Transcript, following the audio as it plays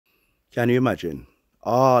Can you imagine?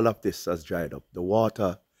 All of this has dried up. The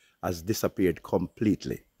water has disappeared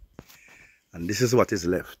completely. And this is what is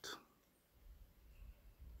left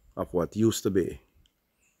of what used to be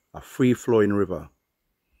a free-flowing river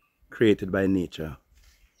created by nature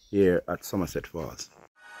here at Somerset Falls.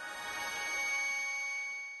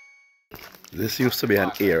 This used to be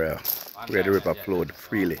an area where the river flowed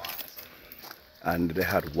freely and they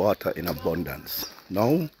had water in abundance.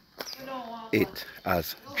 Now it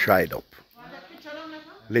has dried up,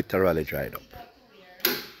 literally dried up.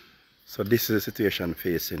 So this is the situation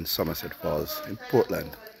facing Somerset Falls in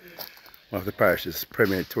Portland, one of the parish's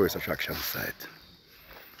premier tourist attraction site.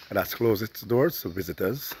 And that's closed its doors to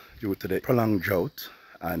visitors due to the prolonged drought,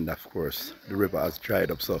 and of course the river has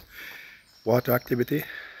dried up, so water activity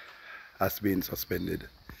has been suspended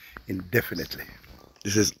indefinitely.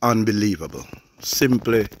 This is unbelievable,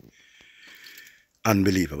 simply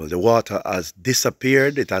unbelievable. The water has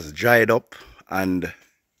disappeared, it has dried up, and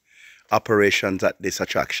operations at this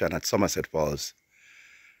attraction at Somerset Falls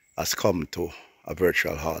has come to a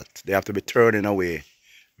virtual halt. They have to be turning away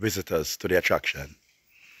visitors to the attraction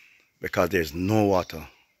because there's no water,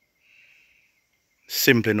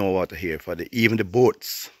 simply no water here. Even the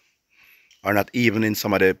boats are not even in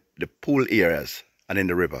some of the pool areas and in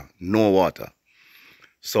the river, no water.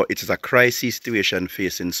 So it is a crisis situation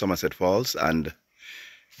facing Somerset Falls, and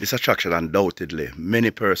this attraction undoubtedly, many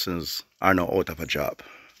persons are now out of a job.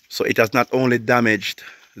 So it has not only damaged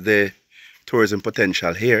the tourism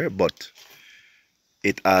potential here, but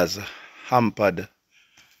it has hampered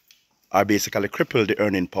or basically crippled the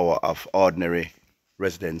earning power of ordinary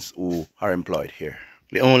residents who are employed here.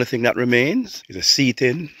 The only thing that remains is the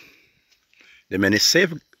seating, the many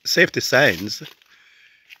safety signs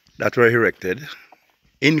that were erected,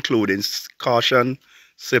 including caution,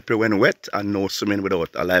 slippery when wet, and no swimming without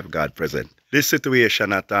a lifeguard present. This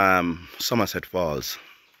situation at Somerset Falls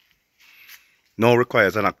now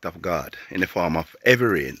requires an act of God in the form of heavy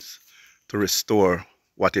rains to restore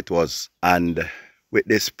what it was. And with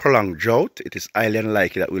this prolonged drought, it is highly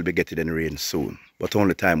unlikely that we'll be getting any rain soon, but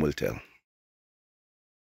only time will tell.